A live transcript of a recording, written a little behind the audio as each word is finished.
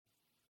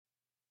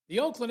The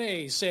Oakland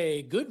A's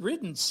say good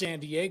riddance, San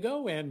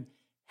Diego, and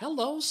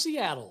hello,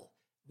 Seattle.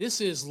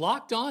 This is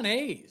Locked On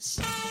A's.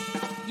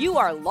 You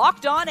are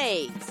Locked On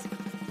A's,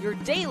 your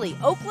daily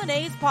Oakland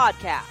A's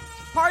podcast,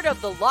 part of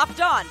the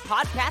Locked On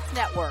Podcast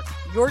Network,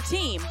 your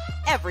team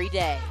every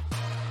day.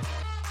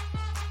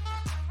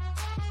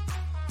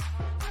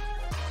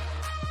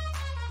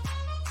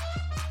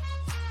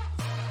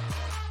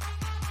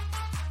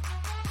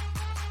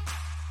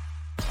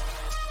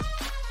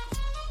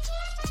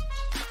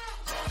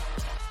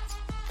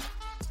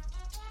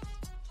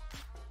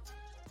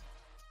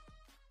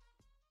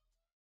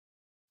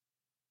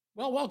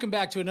 Well, welcome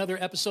back to another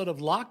episode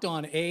of Locked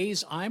On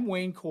A's. I'm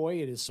Wayne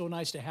Coy. It is so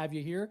nice to have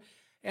you here,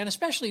 and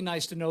especially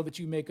nice to know that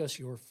you make us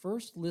your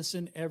first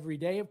listen every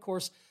day. Of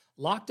course,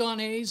 Locked On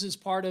A's is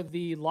part of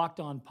the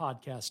Locked On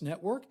Podcast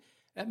Network.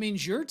 That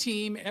means your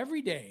team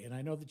every day, and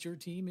I know that your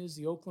team is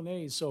the Oakland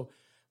A's, so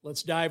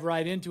let's dive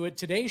right into it.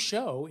 Today's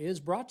show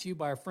is brought to you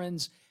by our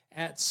friends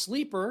at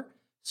Sleeper.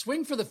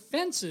 Swing for the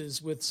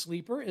fences with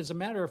Sleeper. As a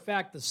matter of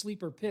fact, the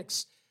Sleeper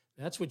picks,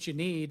 that's what you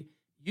need.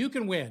 You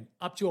can win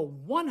up to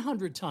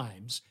 100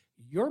 times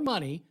your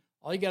money.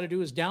 All you got to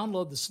do is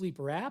download the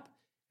Sleeper app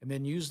and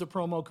then use the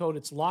promo code.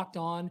 It's Locked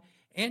On,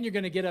 and you're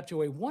going to get up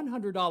to a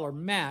 $100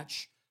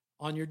 match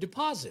on your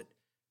deposit.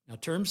 Now,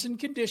 terms and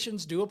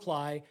conditions do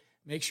apply.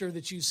 Make sure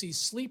that you see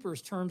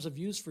Sleeper's terms of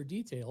use for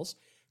details.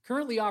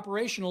 Currently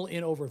operational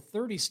in over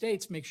 30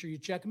 states. Make sure you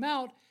check them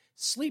out.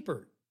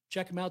 Sleeper,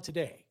 check them out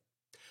today.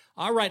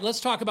 All right,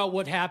 let's talk about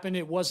what happened.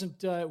 It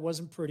wasn't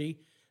pretty.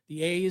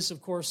 The A's,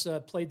 of course,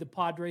 played the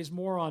Padres.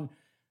 More on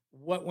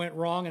what went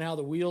wrong and how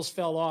the wheels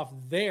fell off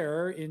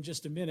there in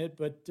just a minute.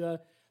 But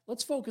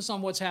let's focus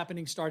on what's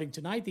happening starting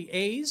tonight. The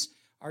A's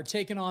are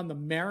taking on the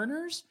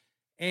Mariners.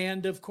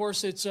 And, of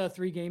course, it's a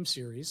 3-game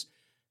series.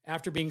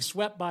 After being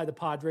swept by the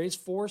Padres,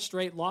 4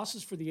 straight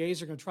losses for the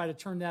A's are going to try to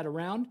turn that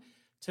around.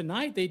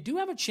 Tonight, they do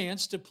have a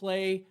chance to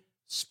play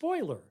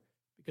spoiler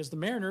because the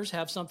Mariners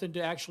have something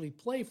to actually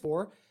play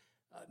for.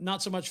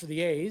 Not so much for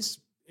the A's.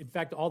 In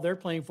fact, all they're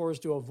playing for is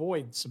to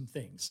avoid some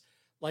things.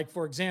 Like,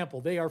 for example,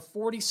 they are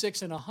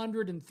 46 and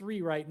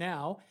 103 right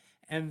now,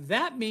 and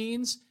that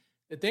means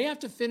that they have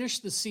to finish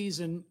the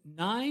season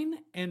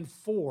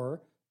 9-4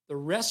 the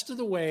rest of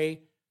the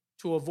way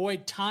to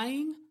avoid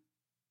tying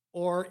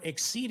or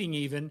exceeding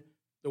even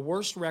the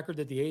worst record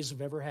that the A's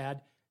have ever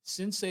had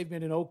since they've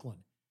been in Oakland.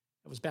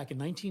 That was back in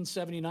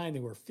 1979.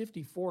 They were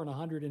 54 and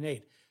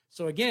 108.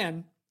 So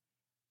again,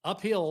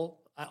 uphill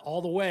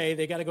all the way.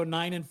 They got to go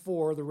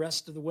 9-4 the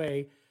rest of the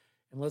way.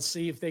 And let's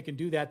see if they can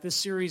do that. This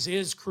series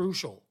is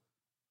crucial,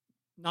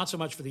 not so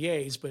much for the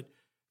A's, but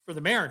for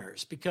the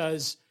Mariners,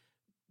 because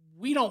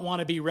we don't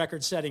want to be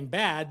record-setting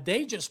bad.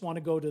 They just want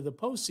to go to the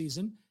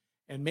postseason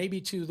and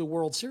maybe to the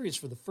World Series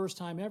for the first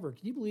time ever.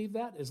 Can you believe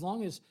that? As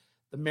long as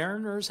the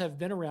Mariners have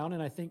been around,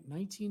 and I think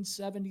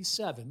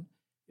 1977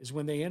 is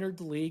when they entered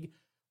the league.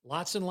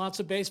 Lots and lots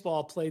of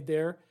baseball played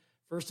there,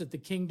 first at the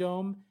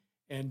Kingdome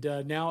and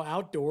now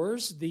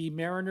outdoors. The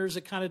Mariners,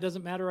 it kind of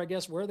doesn't matter, I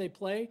guess, where they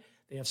play.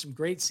 They have some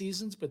great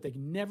seasons, but they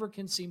never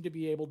can seem to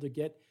be able to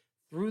get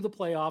through the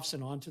playoffs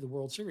and on to the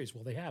World Series.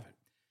 Well, they haven't.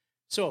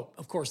 So,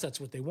 of course, that's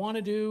what they want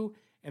to do,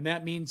 and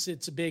that means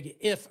it's a big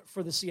if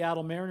for the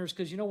Seattle Mariners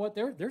because you know what?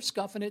 They're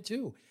scuffing it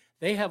too.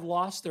 They have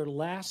lost their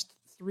last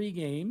 3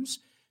 games.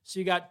 So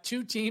you got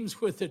 2 teams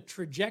with a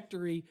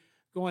trajectory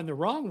going the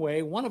wrong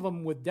way, one of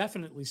them with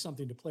definitely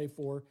something to play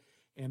for,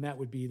 and that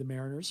would be the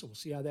Mariners. So we'll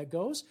see how that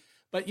goes.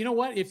 But you know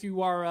what? If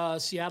you are a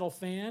Seattle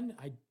fan,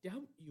 I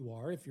doubt you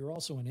are if you're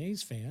also an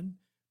A's fan,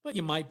 but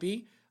you might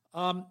be.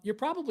 You're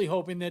probably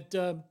hoping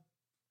that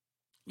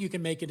you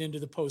can make it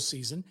into the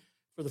postseason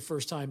for the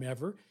first time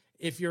ever.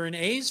 If you're an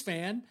A's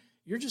fan,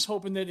 you're just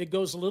hoping that it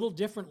goes a little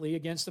differently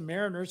against the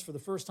Mariners for the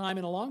first time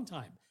in a long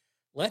time.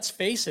 Let's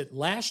face it,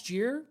 last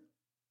year,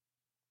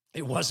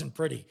 it wasn't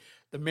pretty.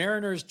 The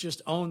Mariners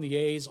just owned the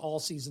A's all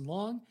season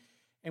long,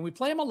 and we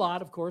play them a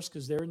lot, of course,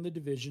 because they're in the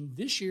division.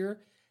 This year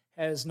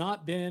has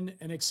not been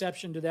an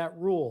exception to that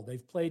rule.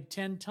 They've played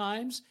 10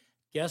 times.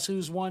 Guess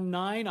who's won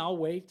 9? I'll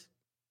wait.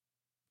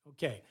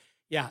 Okay.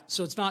 Yeah,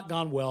 so it's not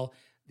gone well.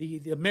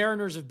 The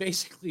Mariners have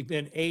basically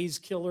been A's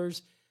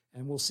killers,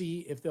 and we'll see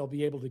if they'll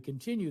be able to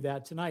continue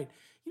that tonight.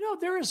 You know,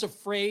 there is a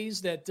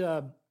phrase that,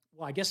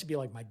 I guess it'd be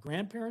like my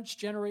grandparents'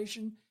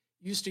 generation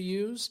used to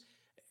use.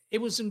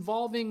 It was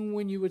involving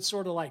when you would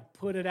sort of like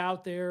put it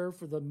out there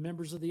for the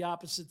members of the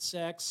opposite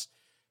sex,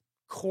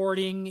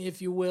 courting,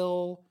 if you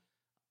will.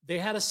 They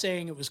had a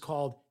saying, it was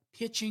called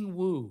pitching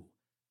woo.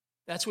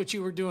 That's what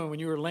you were doing when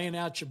you were laying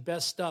out your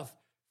best stuff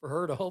for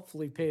her to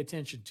hopefully pay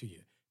attention to you.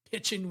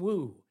 Pitching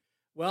woo.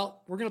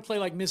 Well, we're going to play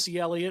like Missy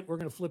Elliott. We're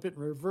going to flip it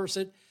and reverse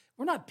it.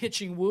 We're not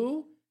pitching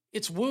woo.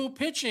 It's woo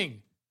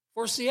pitching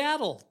for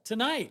Seattle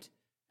tonight,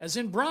 as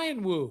in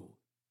Brian Woo.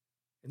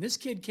 And this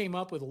kid came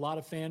up with a lot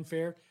of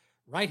fanfare.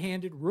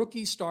 Right-handed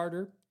rookie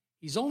starter.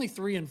 He's only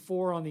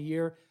 3-4 on the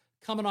year,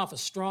 coming off a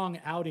strong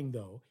outing,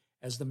 though,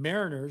 as the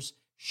Mariners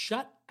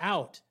shut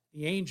out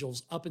the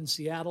Angels up in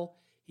Seattle.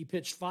 He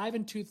pitched 5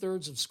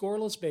 2/3 of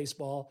scoreless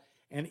baseball,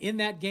 And in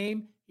that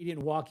game, he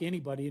didn't walk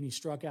anybody and he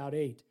struck out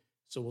 8.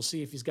 So we'll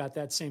see if he's got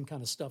that same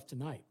kind of stuff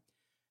tonight.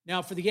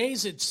 Now for the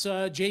A's, it's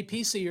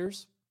J.P.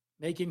 Sears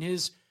making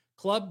his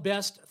club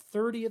best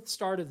 30th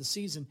start of the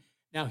season.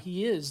 Now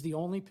he is the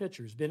only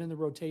pitcher who's been in the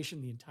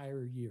rotation the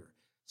entire year.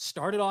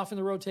 Started off in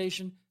the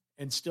rotation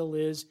and still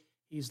is.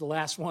 He's the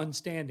last one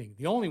standing,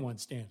 the only one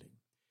standing.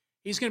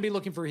 He's going to be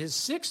looking for his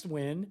 6th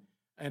win,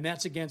 and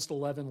that's against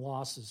 11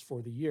 losses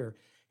for the year.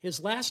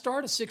 His last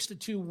start, a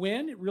 6-2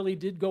 win. It really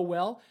did go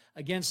well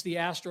against the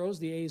Astros.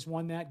 The A's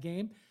won that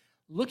game.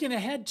 Looking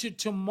ahead to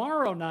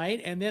tomorrow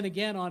night, and then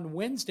again on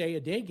Wednesday, a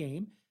day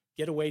game,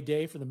 getaway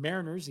day for the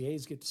Mariners. The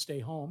A's get to stay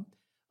home.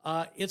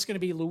 It's going to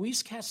be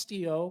Luis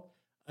Castillo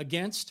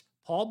against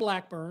Paul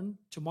Blackburn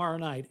tomorrow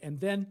night. And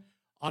then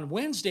on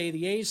Wednesday,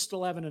 the A's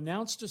still haven't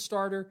announced a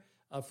starter.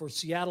 For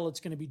Seattle, it's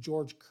going to be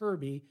George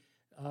Kirby.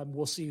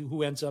 We'll see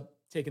who ends up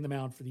taking the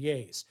mound for the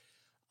A's.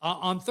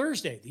 On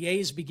Thursday, the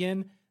A's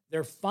begin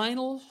their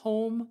final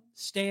home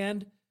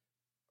series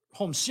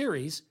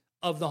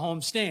of the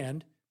home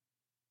stand.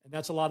 And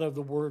that's a lot of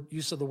the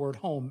use of the word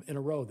home in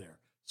a row there.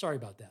 Sorry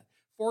about that.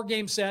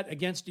 4-game set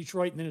against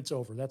Detroit, and then it's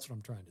over. That's what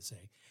I'm trying to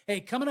say. Hey,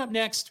 coming up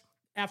next,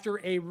 after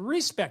a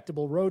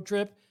respectable road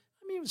trip,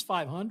 I mean, it was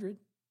 500.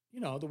 You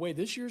know, the way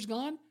this year's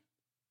gone,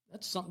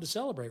 that's something to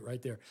celebrate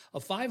right there. A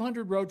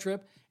 500 road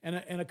trip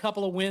and a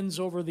couple of wins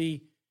over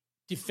the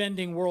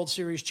defending World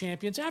Series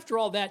champions. After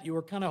all that, you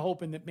were kind of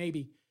hoping that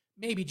maybe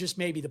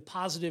the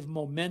positive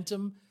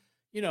momentum,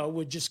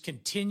 would just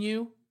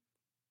continue.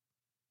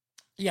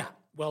 Yeah,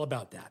 well,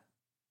 about that.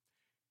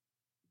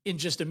 In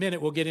just a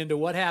minute, we'll get into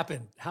what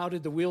happened. How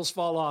did the wheels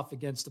fall off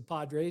against the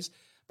Padres?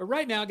 But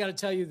right now, I got to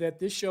tell you that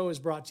this show is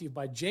brought to you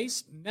by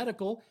Jace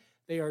Medical.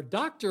 They are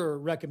doctor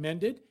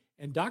recommended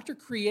and doctor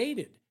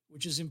created,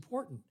 which is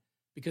important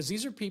because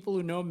these are people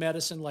who know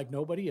medicine like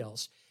nobody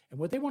else. And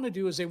what they want to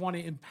do is they want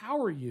to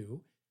empower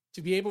you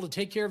to be able to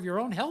take care of your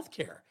own health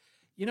care.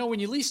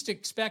 When you least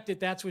expect it,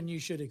 that's when you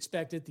should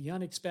expect it, the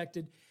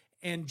unexpected.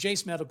 And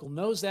Jace Medical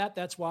knows that.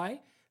 That's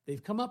why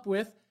they've come up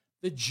with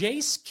the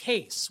Jace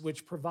Case,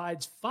 which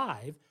provides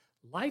 5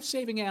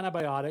 life-saving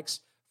antibiotics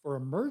for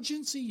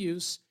emergency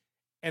use.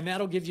 And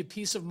that'll give you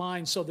peace of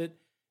mind so that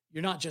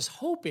you're not just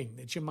hoping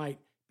that you might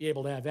be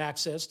able to have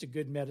access to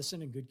good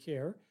medicine and good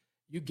care.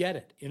 You get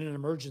it in an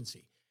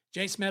emergency.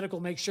 Jace Medical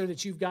makes sure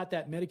that you've got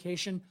that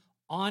medication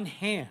on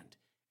hand.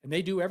 And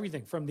they do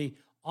everything from the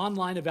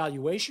online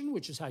evaluation,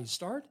 which is how you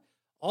start,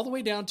 all the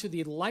way down to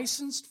the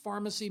licensed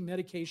pharmacy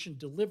medication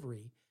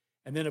delivery.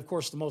 And then, of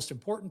course, the most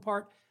important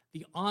part,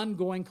 the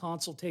ongoing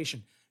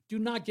consultation. Do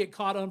not get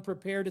caught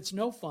unprepared. It's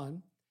no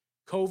fun.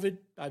 COVID,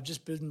 I've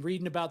just been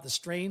reading about the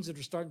strains that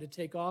are starting to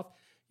take off.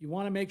 You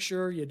want to make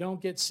sure you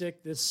don't get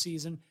sick this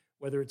season,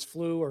 whether it's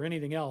flu or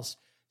anything else.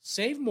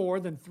 Save more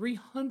than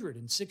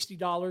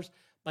 $360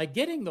 by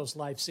getting those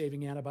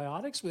life-saving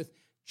antibiotics with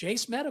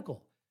Jace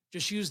Medical.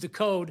 Just use the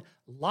code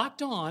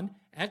LOCKEDON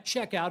at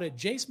checkout at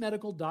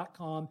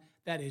jacemedical.com.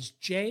 That is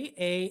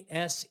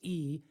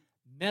JASE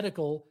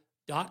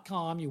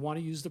medical.com. You want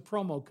to use the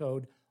promo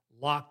code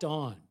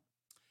LOCKEDON.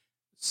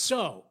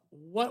 So,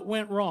 what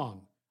went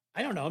wrong?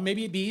 I don't know.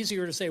 Maybe it'd be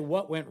easier to say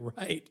what went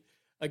right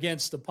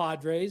against the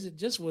Padres. It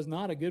just was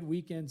not a good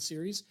weekend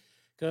series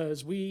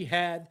because we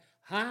had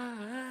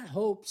high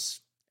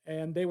hopes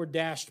and they were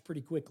dashed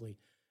pretty quickly.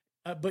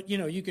 But,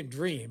 you can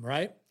dream,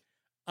 right?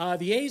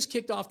 The A's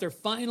kicked off their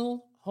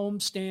final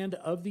homestand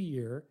of the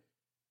year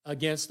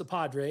against the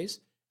Padres.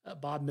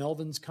 Bob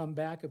Melvin's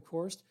comeback, of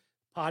course.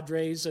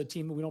 Padres, a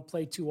team that we don't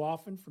play too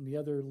often from the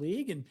other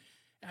league. And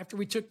after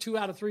we took 2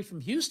 out of 3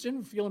 from Houston,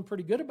 we're feeling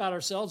pretty good about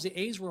ourselves. The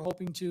A's were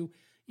hoping to,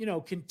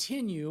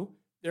 continue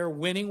their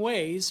winning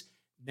ways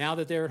now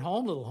that they're at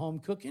home, little home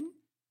cooking.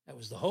 That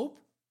was the hope.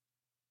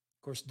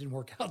 Of course, it didn't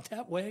work out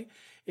that way.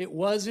 It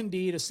was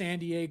indeed a San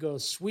Diego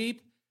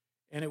sweep,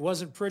 and it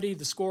wasn't pretty.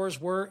 The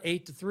scores were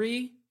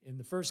 8-3 in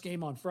the first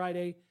game on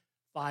Friday,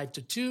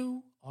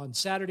 5-2 on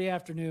Saturday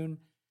afternoon,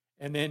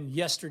 and then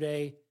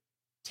yesterday,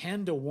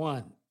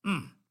 10-1.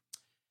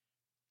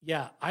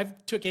 Yeah, I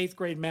took 8th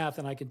grade math,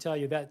 and I can tell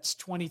you that's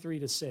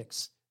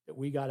 23-6 that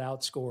we got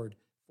outscored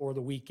for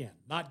the weekend.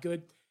 Not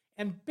good,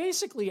 and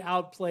basically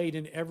outplayed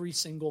in every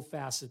single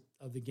facet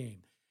of the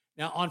game.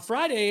 Now, on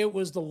Friday, it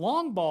was the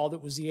long ball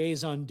that was the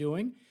A's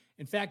undoing.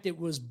 In fact, it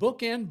was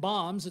bookend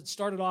bombs. It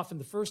started off in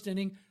the first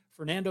inning.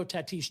 Fernando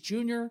Tatis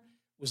Jr.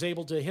 was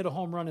able to hit a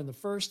home run in the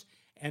first.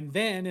 And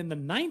then in the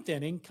 9th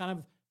inning, kind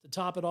of to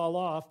top it all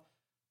off,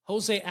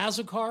 Jose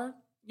Azocar,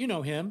 you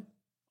know him.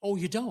 Oh,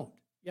 you don't?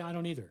 Yeah, I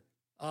don't either.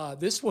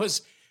 This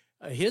was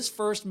his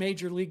first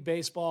Major League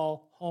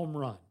Baseball home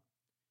run.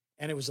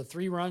 And it was a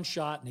 3-run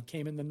shot, and it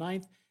came in the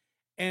 9th.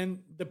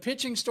 And the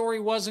pitching story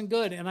wasn't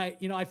good. And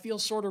I feel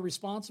sort of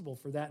responsible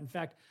for that. In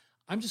fact,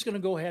 I'm just going to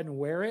go ahead and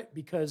wear it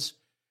because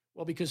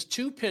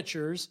 2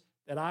 pitchers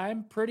that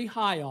I'm pretty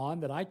high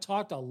on, that I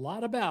talked a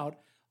lot about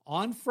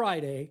on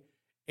Friday,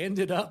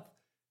 ended up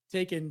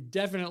taking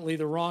definitely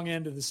the wrong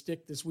end of the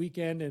stick this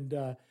weekend.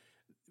 And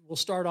we'll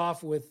start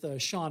off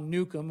with Sean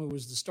Newcomb, who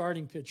was the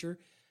starting pitcher.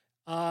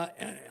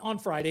 on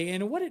Friday.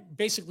 And what it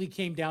basically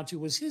came down to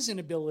was his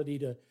inability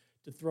to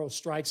throw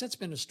strikes. That's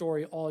been a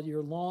story all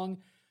year long.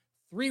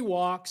 3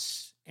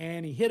 walks,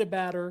 and he hit a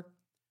batter,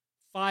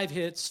 5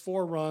 hits,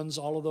 4 runs.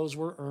 All of those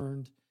were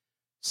earned.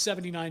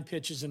 79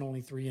 pitches and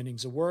only 3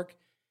 innings of work.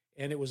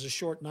 And it was a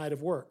short night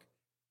of work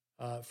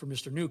for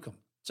Mr. Newcomb.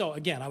 So,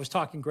 again, I was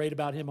talking great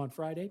about him on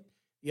Friday.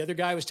 The other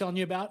guy I was telling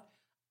you about,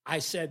 I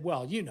said,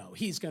 well,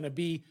 he's going to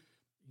be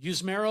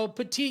Yusmeiro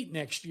Petit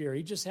next year.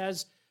 He just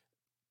has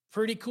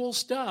pretty cool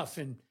stuff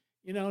and,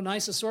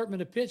 nice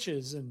assortment of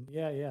pitches. And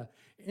yeah.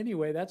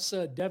 Anyway, that's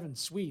Devin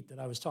Sweet that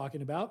I was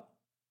talking about.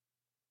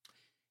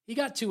 He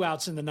got 2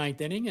 outs in the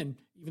 9th inning. And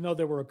even though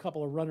there were a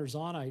couple of runners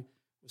on, I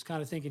was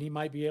kind of thinking he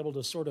might be able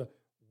to sort of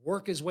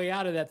work his way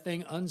out of that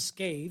thing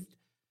unscathed.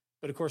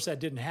 But of course, that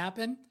didn't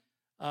happen.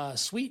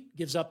 Sweet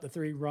gives up the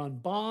 3-run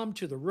bomb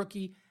to the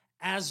rookie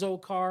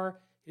Azokar,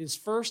 his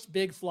first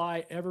big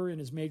fly ever in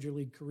his major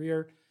league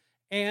career.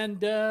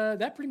 And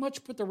that pretty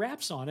much put the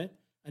wraps on it.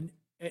 An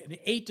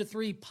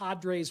 8-3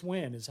 Padres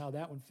win is how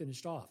that one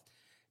finished off.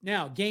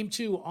 Now, game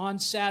 2 on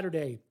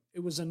Saturday,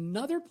 it was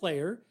another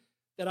player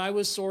that I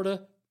was sort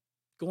of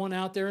going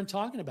out there and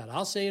talking about.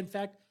 I'll say, in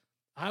fact,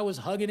 I was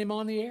hugging him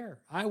on the air.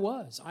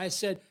 I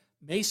said,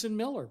 Mason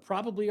Miller,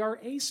 probably our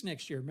ace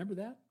next year. Remember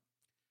that?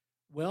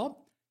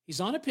 Well,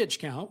 he's on a pitch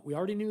count. We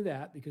already knew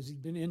that because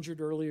he'd been injured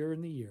earlier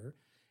in the year.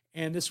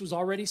 And this was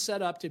already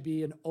set up to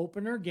be an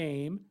opener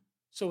game.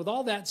 So with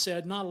all that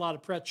said, not a lot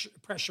of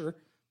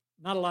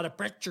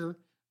pressure.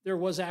 There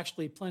was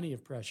actually plenty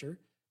of pressure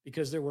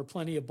because there were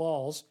plenty of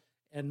balls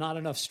and not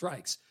enough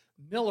strikes.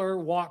 Miller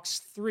walks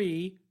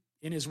 3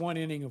 in his 1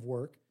 inning of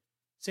work.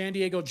 San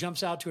Diego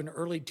jumps out to an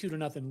early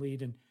 2-0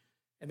 lead, and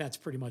that's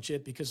pretty much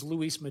it because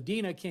Luis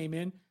Medina came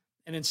in,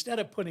 and instead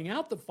of putting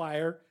out the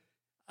fire,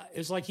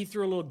 it's like he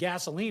threw a little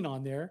gasoline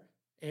on there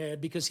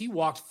because he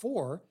walked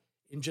 4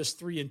 in just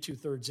 3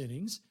 2/3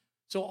 innings.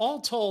 So all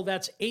told,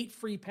 that's 8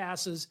 free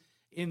passes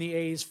in the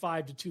A's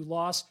 5-2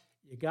 loss.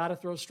 You got to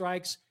throw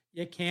strikes.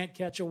 You can't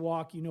catch a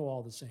walk. You know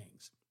all the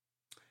sayings.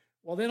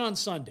 Well, then on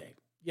Sunday,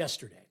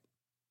 yesterday,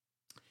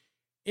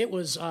 it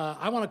was,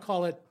 I want to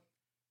call it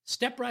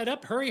step right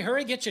up,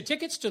 hurry, get your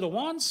tickets to the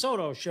Juan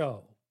Soto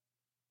show.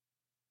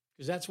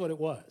 Because that's what it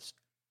was.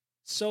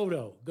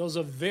 Soto goes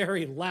a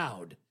very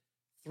loud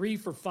 3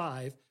 for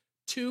 5,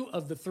 2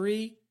 of the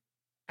 3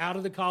 out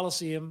of the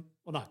Coliseum.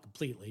 Well, not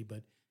completely,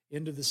 but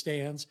into the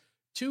stands.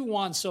 2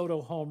 Juan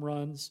Soto home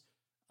runs.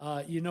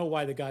 You know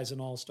why the guy's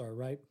an all-star,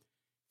 right?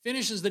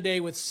 Finishes the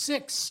day with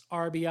 6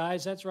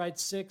 RBIs. That's right,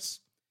 6.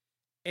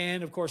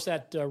 And, of course,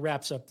 that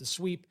wraps up the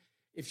sweep.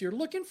 If you're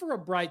looking for a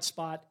bright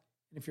spot,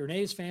 and if you're an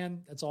A's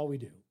fan, that's all we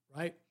do,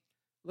 right?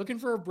 Looking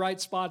for a bright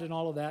spot and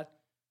all of that.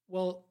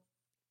 Well,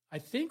 I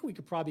think we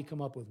could probably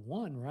come up with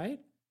one, right?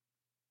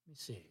 Let me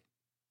see.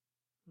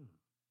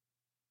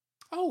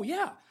 Oh,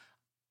 yeah.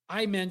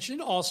 I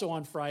mentioned also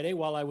on Friday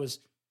while I was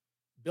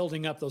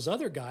building up those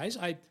other guys,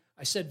 I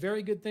said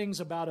very good things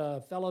about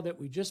a fellow that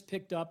we just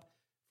picked up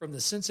from the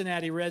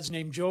Cincinnati Reds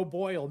named Joe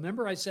Boyle.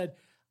 Remember, I said,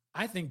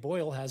 I think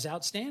Boyle has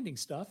outstanding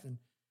stuff and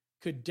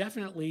could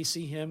definitely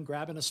see him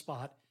grabbing a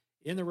spot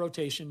in the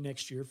rotation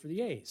next year for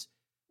the A's.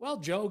 Well,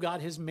 Joe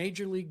got his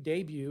major league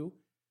debut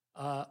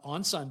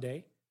on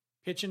Sunday,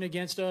 pitching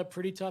against a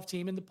pretty tough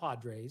team in the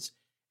Padres.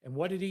 And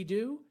what did he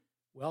do?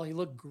 Well, he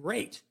looked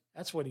great.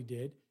 That's what he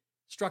did.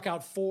 Struck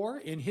out 4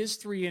 in his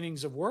 3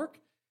 innings of work,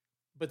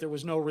 but there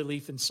was no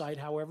relief in sight,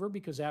 however,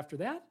 because after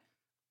that,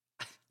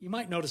 you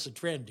might notice a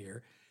trend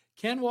here.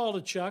 Ken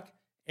Waldichuk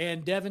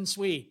and Devin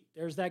Sweet,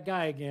 there's that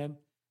guy again.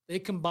 They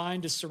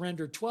combined to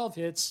surrender 12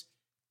 hits,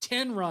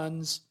 10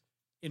 runs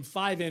in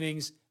 5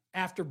 innings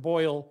after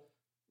Boyle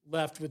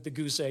left with the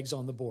goose eggs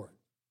on the board.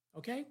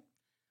 Okay?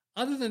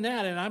 Other than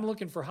that, and I'm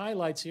looking for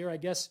highlights here, I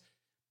guess,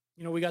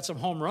 we got some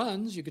home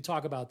runs. You could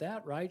talk about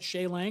that, right?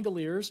 Shea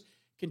Langoliers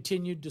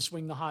continued to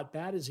swing the hot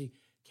bat as he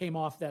came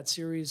off that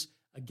series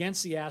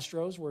against the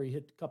Astros where he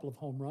hit a couple of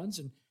home runs,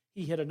 and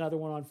he hit another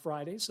one on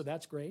Friday, so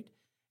that's great.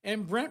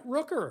 And Brent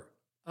Rooker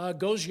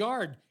goes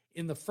yard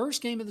in the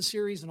first game of the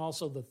series and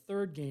also the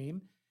third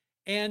game.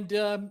 And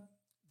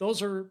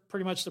those are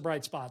pretty much the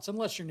bright spots,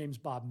 unless your name's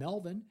Bob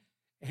Melvin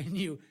and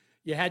you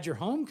had your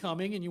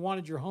homecoming and you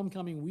wanted your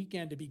homecoming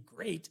weekend to be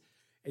great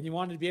and you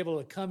wanted to be able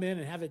to come in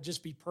and have it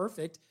just be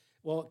perfect.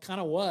 Well, it kind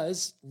of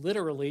was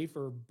literally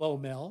for Bo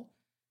Mel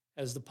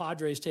as the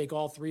Padres take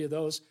all 3 of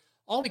those.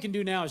 All we can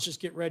do now is just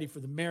get ready for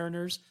the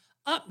Mariners.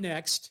 Up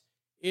next,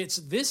 it's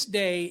this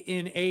day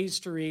in A's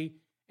history.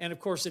 And, of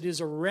course, it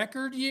is a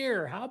record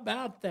year. How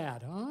about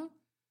that, huh?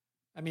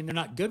 I mean, they're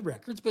not good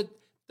records, but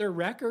they're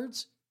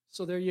records.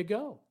 So there you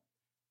go.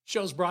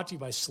 Show's brought to you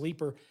by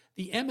Sleeper.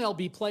 The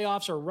MLB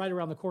playoffs are right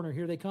around the corner.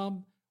 Here they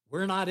come.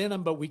 We're not in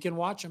them, but we can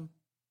watch them.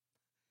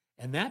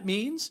 And that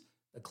means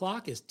the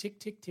clock is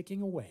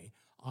ticking away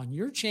on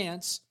your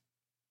chance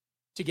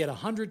to get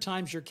 100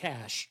 times your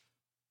cash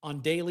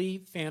on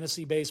daily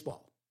fantasy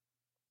baseball.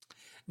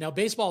 Now,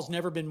 baseball's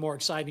never been more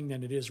exciting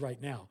than it is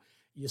right now.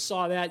 You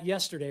saw that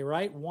yesterday,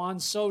 right?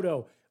 Juan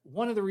Soto,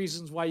 one of the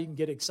reasons why you can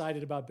get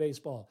excited about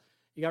baseball.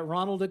 You got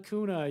Ronald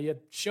Acuna, you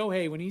have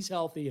Shohei when he's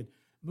healthy, and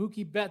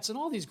Mookie Betts, and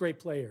all these great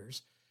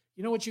players.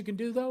 You know what you can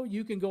do, though?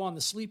 You can go on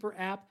the Sleeper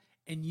app,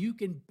 and you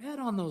can bet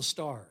on those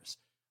stars.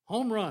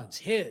 Home runs,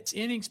 hits,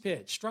 innings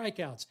pitched,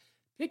 strikeouts.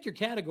 Pick your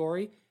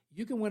category.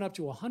 You can win up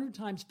to 100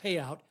 times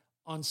payout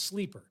on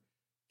Sleeper.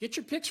 Get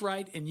your picks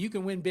right, and you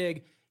can win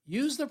big.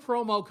 Use the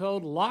promo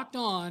code Locked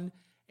On,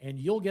 and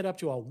you'll get up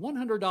to a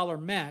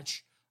 $100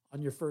 match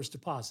on your first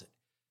deposit.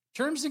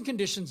 Terms and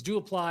conditions do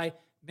apply.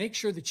 Make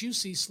sure that you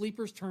see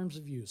Sleeper's terms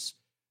of use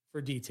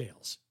for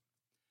details.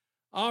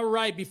 All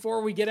right,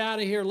 before we get out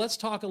of here, let's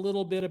talk a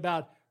little bit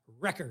about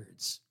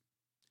records.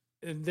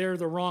 And they're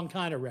the wrong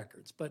kind of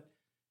records, but,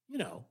 you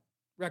know,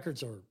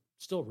 records are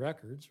still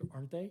records,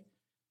 aren't they?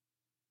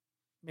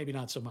 Maybe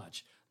not so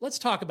much. Let's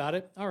talk about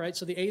it. All right,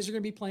 so the A's are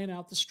going to be playing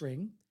out the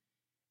string,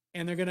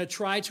 and they're going to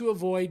try to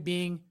avoid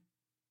being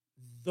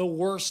the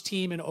worst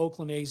team in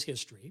Oakland A's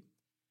history.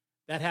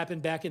 That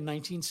happened back in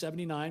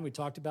 1979. We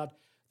talked about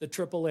the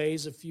Triple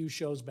A's a few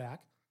shows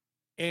back.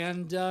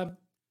 And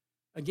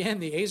again,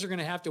 the A's are going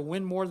to have to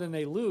win more than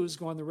they lose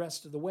going the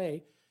rest of the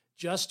way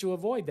just to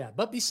avoid that.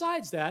 But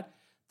besides that,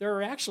 there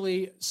are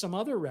actually some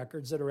other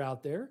records that are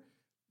out there.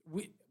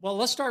 Well,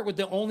 let's start with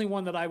the only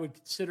one that I would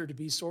consider to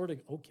be sort of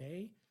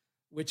okay,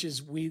 which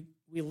is we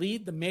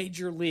lead the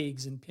major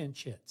leagues in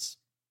pinch hits.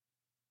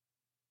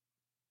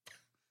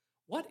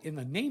 What in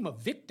the name of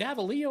Vic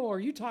Davalillo are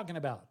you talking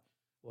about?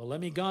 Well,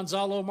 let me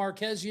Gonzalo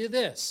Marquez you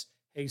this,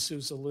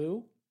 Jesus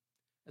Alou.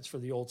 That's for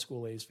the old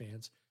school A's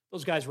fans.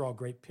 Those guys were all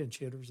great pinch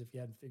hitters, if you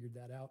hadn't figured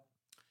that out.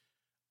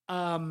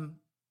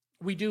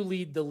 We do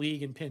lead the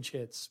league in pinch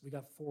hits. We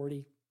got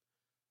 40.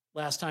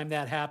 Last time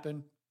that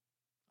happened,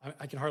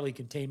 I can hardly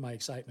contain my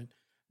excitement.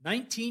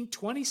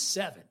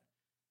 1927.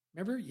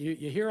 Remember,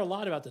 you hear a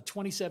lot about the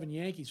 27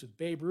 Yankees with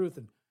Babe Ruth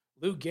and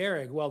Lou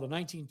Gehrig. Well, the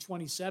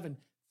 1927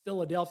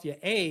 Philadelphia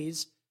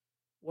A's,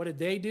 what did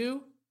they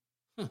do?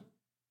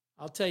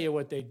 I'll tell you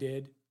what they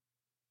did.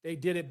 They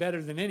did it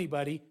better than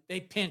anybody.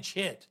 They pinch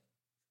hit.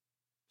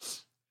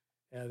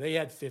 Yeah, they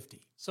had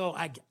 50. So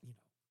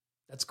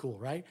that's cool,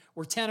 right?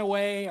 We're 10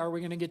 away. Are we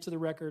going to get to the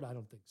record? I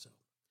don't think so.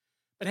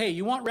 But hey,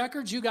 you want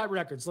records? You got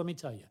records. Let me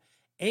tell you.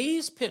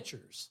 A's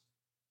pitchers,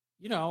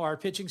 our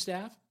pitching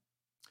staff,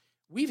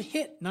 we've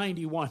hit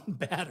 91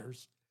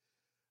 batters.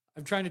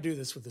 I'm trying to do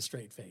this with a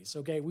straight face,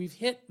 okay? We've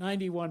hit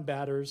 91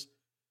 batters,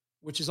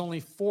 which is only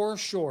 4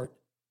 short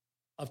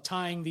of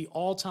tying the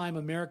all-time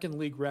American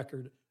League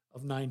record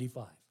of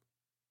 95.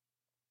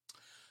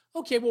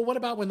 Okay, well, what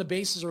about when the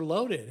bases are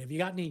loaded? Have you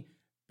got any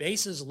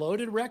bases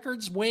loaded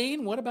records,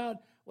 Wayne? What about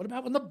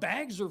when the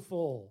bags are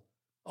full?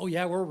 Oh,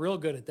 yeah, we're real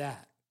good at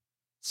that.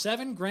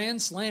 7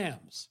 grand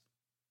slams.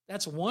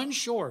 That's 1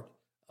 short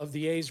of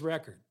the A's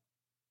record.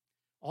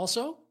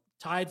 Also,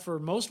 tied for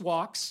most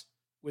walks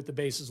with the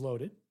bases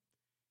loaded,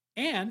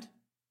 and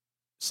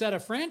set a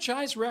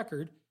franchise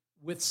record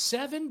with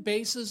 7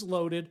 bases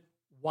loaded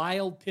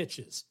wild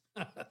pitches.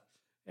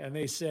 And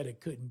they said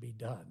it couldn't be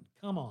done.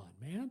 Come on,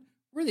 man.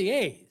 We're the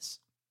A's.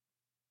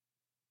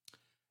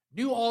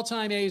 New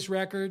all-time A's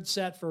record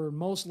set for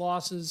most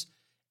losses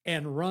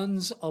and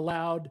runs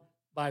allowed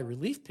by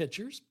relief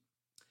pitchers.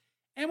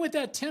 And with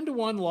that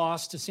 10-1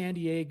 loss to San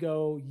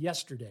Diego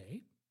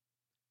yesterday,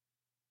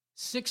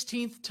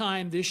 16th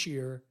time this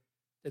year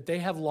that they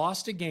have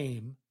lost a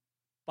game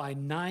by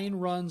 9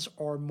 runs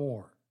or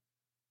more.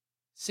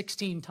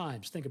 16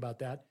 times. Think about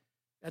that.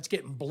 That's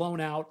getting blown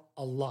out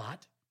a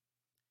lot.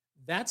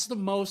 That's the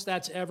most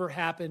that's ever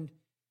happened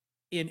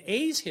in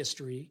A's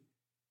history,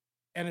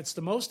 and it's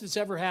the most that's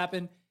ever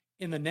happened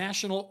in the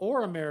National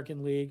or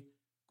American League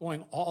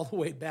going all the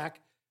way back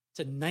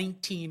to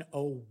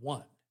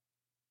 1901.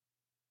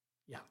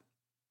 Yeah,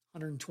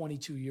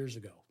 122 years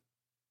ago.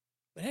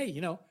 But hey,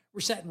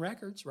 we're setting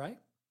records, right?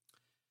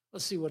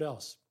 Let's see what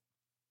else.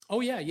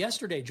 Oh, yeah,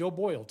 yesterday, Joe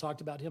Boyle,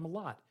 talked about him a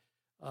lot.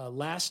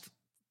 Last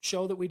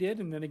show that we did,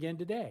 and then again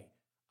today.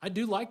 I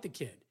do like the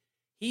kid.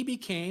 He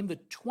became the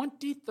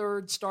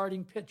 23rd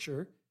starting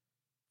pitcher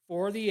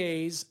for the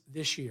A's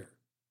this year.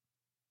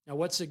 Now,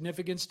 what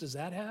significance does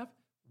that have?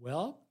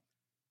 Well,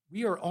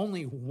 we are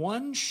only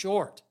 1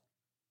 short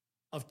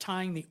of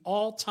tying the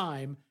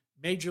all-time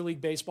Major League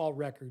Baseball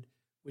record,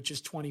 which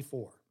is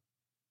 24.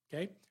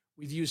 Okay?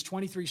 We've used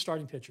 23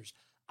 starting pitchers.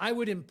 I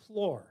would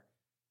implore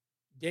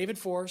David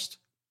Forst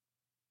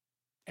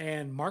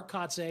and Mark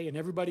Kotze and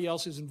everybody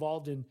else who's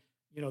involved in,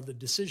 the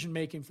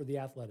decision-making for the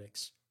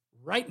Athletics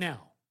right now,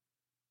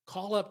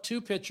 call up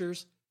 2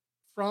 pitchers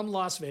from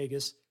Las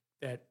Vegas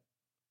that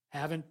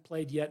haven't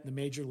played yet in the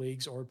major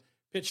leagues or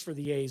pitched for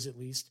the A's at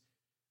least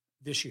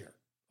this year.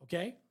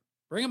 Okay?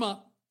 Bring them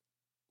up.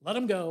 Let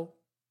them go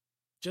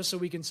just so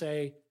we can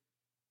say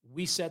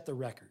we set the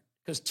record.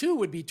 Because 2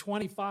 would be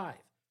 25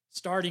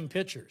 starting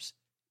pitchers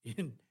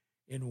in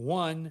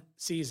one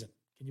season.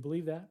 Can you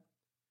believe that?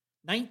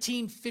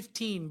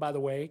 1915, by the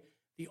way,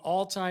 the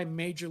all-time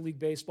Major League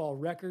Baseball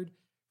record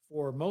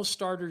for most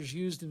starters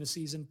used in a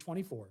season,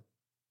 24.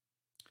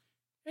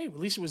 Hey, at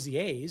least it was the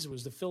A's. It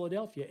was the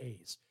Philadelphia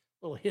A's.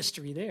 A little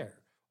history there,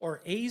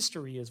 or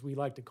A's-tory as we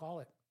like to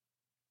call it.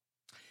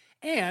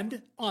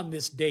 And on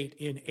this date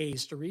in A's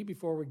history,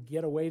 before we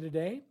get away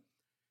today,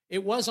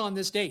 it was on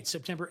this date,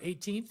 September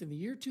 18th in the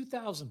year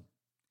 2000.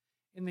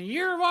 In the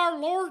year of our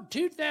Lord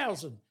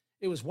 2000,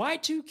 it was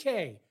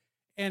Y2K,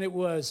 and it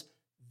was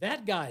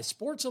that guy,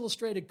 Sports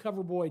Illustrated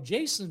cover boy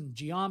Jason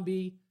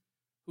Giambi,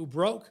 who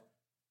broke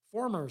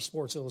former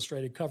Sports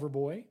Illustrated cover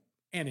boy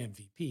and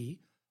MVP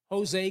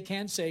Jose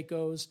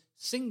Canseco's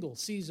single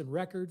season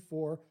record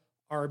for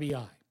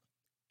RBI.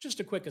 Just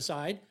a quick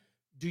aside,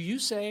 do you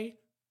say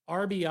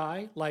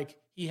RBI like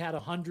he had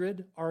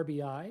 100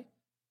 RBI,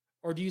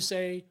 or do you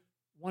say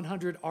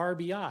 100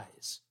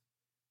 RBIs?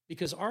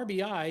 Because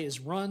RBI is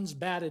runs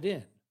batted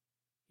in.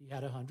 He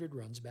had 100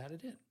 runs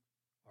batted in,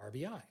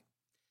 RBI.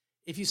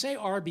 If you say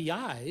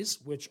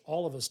RBIs, which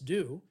all of us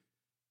do,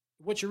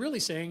 what you're really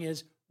saying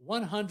is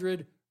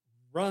 100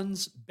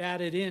 runs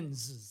batted in.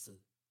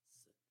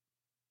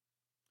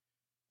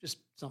 Just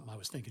something I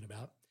was thinking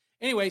about.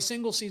 Anyway,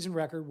 single season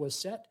record was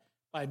set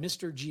by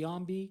Mr.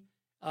 Giambi.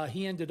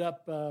 He ended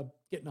up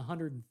getting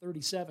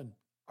 137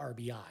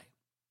 RBI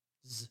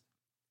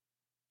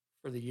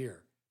for the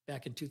year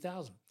back in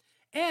 2000.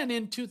 And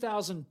in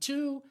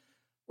 2002,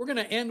 we're going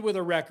to end with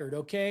a record,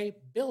 okay?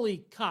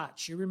 Billy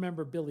Koch. You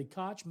remember Billy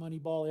Koch,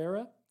 Moneyball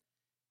era?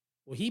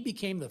 Well, he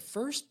became the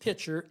first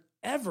pitcher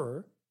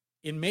ever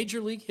in Major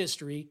League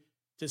history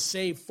to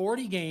save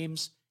 40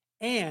 games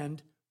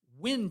and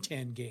win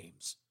 10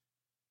 games.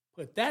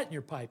 Put that in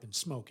your pipe and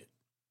smoke it.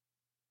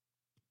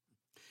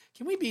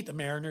 Can we beat the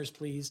Mariners,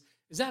 please?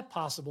 Is that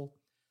possible?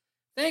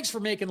 Thanks for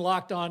making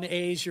Locked On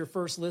A's your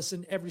first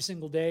listen every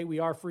single day. We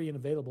are free and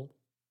available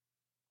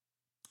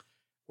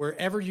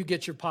wherever you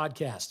get your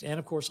podcast. And,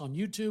 of course, on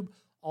YouTube,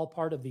 all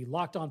part of the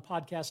Locked On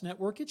Podcast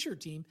Network. It's your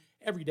team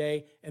every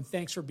day. And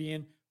thanks for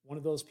being one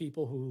of those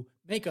people who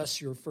make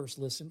us your first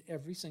listen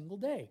every single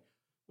day.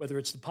 Whether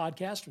it's the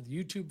podcast or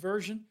the YouTube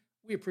version,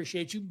 we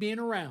appreciate you being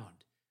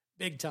around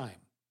big time.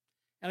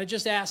 And I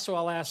just asked, so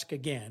I'll ask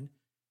again,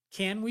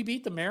 can we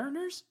beat the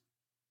Mariners?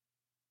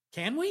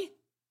 Can we?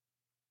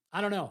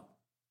 I don't know.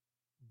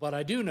 But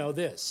I do know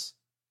this.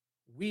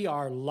 We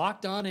are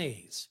Locked On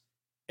A's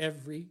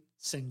every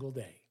single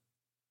day.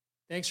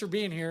 Thanks for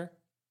being here.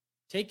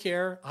 Take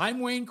care. I'm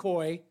Wayne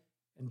Coy.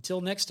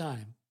 Until next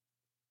time,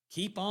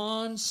 keep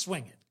on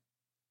swinging.